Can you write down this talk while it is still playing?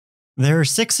There are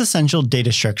 6 essential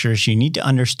data structures you need to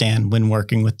understand when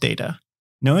working with data.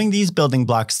 Knowing these building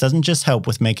blocks doesn't just help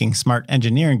with making smart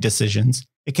engineering decisions,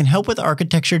 it can help with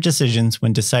architecture decisions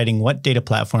when deciding what data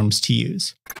platforms to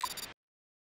use.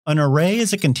 An array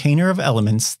is a container of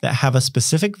elements that have a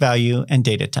specific value and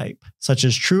data type, such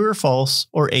as true or false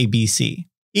or ABC.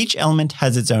 Each element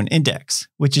has its own index,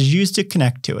 which is used to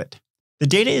connect to it. The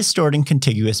data is stored in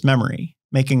contiguous memory,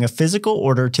 making a physical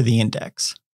order to the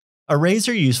index. Arrays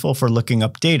are useful for looking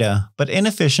up data, but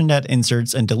inefficient at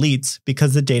inserts and deletes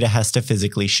because the data has to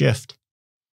physically shift.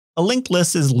 A linked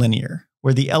list is linear,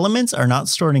 where the elements are not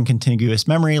stored in contiguous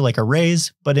memory like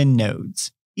arrays, but in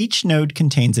nodes. Each node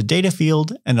contains a data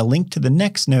field and a link to the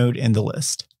next node in the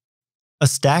list. A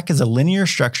stack is a linear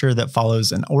structure that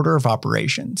follows an order of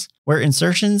operations, where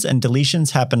insertions and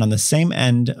deletions happen on the same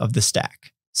end of the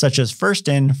stack, such as first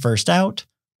in, first out,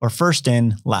 or first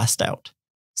in, last out.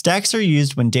 Stacks are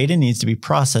used when data needs to be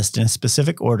processed in a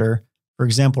specific order, for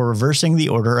example, reversing the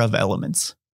order of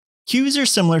elements. Queues are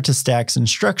similar to stacks in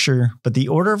structure, but the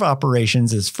order of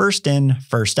operations is first in,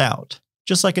 first out,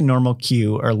 just like a normal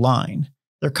queue or line.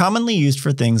 They're commonly used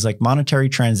for things like monetary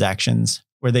transactions,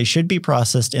 where they should be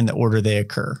processed in the order they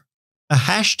occur. A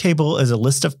hash table is a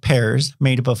list of pairs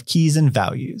made up of keys and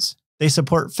values. They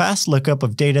support fast lookup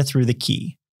of data through the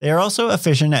key. They are also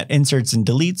efficient at inserts and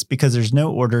deletes because there's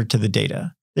no order to the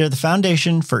data. They are the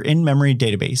foundation for in-memory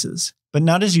databases, but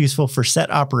not as useful for set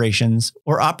operations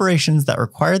or operations that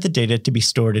require the data to be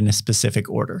stored in a specific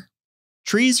order.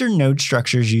 Trees are node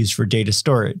structures used for data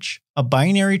storage. A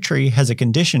binary tree has a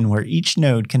condition where each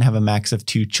node can have a max of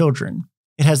 2 children.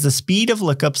 It has the speed of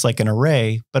lookups like an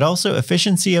array, but also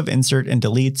efficiency of insert and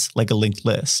deletes like a linked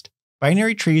list.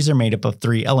 Binary trees are made up of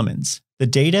 3 elements: the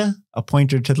data, a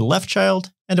pointer to the left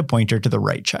child, and a pointer to the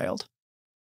right child.